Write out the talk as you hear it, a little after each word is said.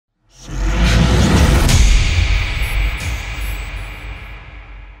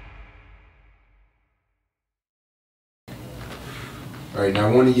All right,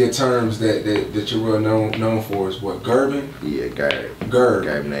 now one of your terms that you're real known for is what? Gurbing? Yeah, Gurb. Gurb.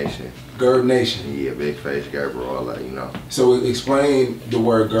 Gurb Nation. Gurb Nation. Yeah, big face Gurb, all that, you know. So explain the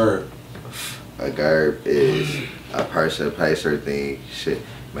word Gurb. A Gurb is a person that pays certain things, shit.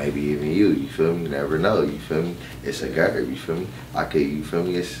 Maybe even you feel me? You never know, you feel me? It's a Gurb, you feel me? You feel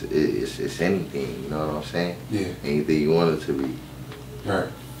me? It's anything, you know what I'm saying? Yeah. Anything you want it to be. All right.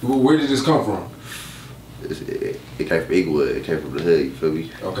 Well, where did this come from? It came from Eaglewood. It came from the hood. You feel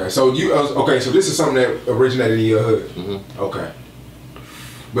me? Okay, so so this is something that originated in your hood. Okay.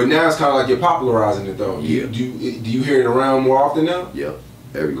 But now it's kind of like you're popularizing it though. Yeah. Do you hear it around more often now? Yeah,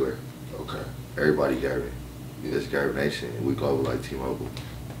 everywhere. Okay. Everybody Gurb. It's Gurb Nation. We global like T-Mobile.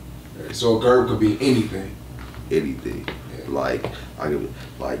 Right. So a Gurb could be anything. Anything. Yeah. Like I could,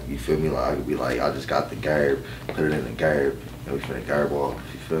 like you feel me? Like I could be like, I just got the Gurb, put it in the Gurb, and we finna Gurb off.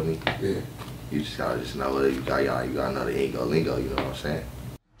 You feel me? Yeah. You just gotta know what you got. You gotta know the lingo. You know what I'm saying?